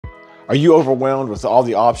Are you overwhelmed with all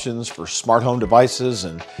the options for smart home devices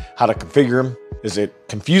and how to configure them? Is it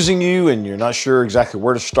confusing you and you're not sure exactly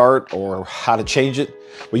where to start or how to change it?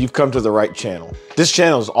 Well, you've come to the right channel. This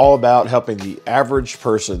channel is all about helping the average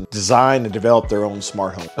person design and develop their own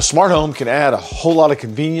smart home. A smart home can add a whole lot of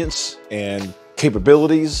convenience and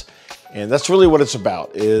capabilities, and that's really what it's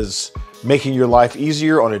about, is making your life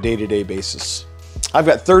easier on a day-to-day basis. I've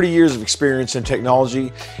got 30 years of experience in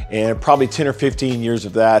technology, and probably 10 or 15 years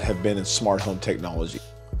of that have been in smart home technology.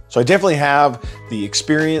 So I definitely have the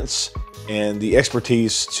experience and the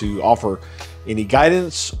expertise to offer any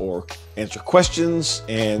guidance or answer questions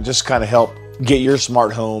and just kind of help get your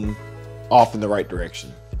smart home off in the right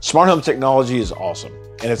direction. Smart home technology is awesome,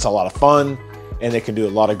 and it's a lot of fun, and it can do a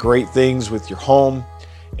lot of great things with your home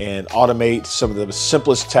and automate some of the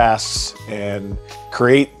simplest tasks and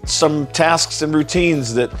create some tasks and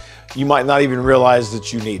routines that you might not even realize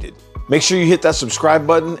that you needed. Make sure you hit that subscribe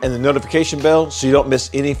button and the notification bell so you don't miss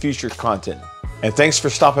any future content. And thanks for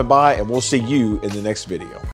stopping by, and we'll see you in the next video.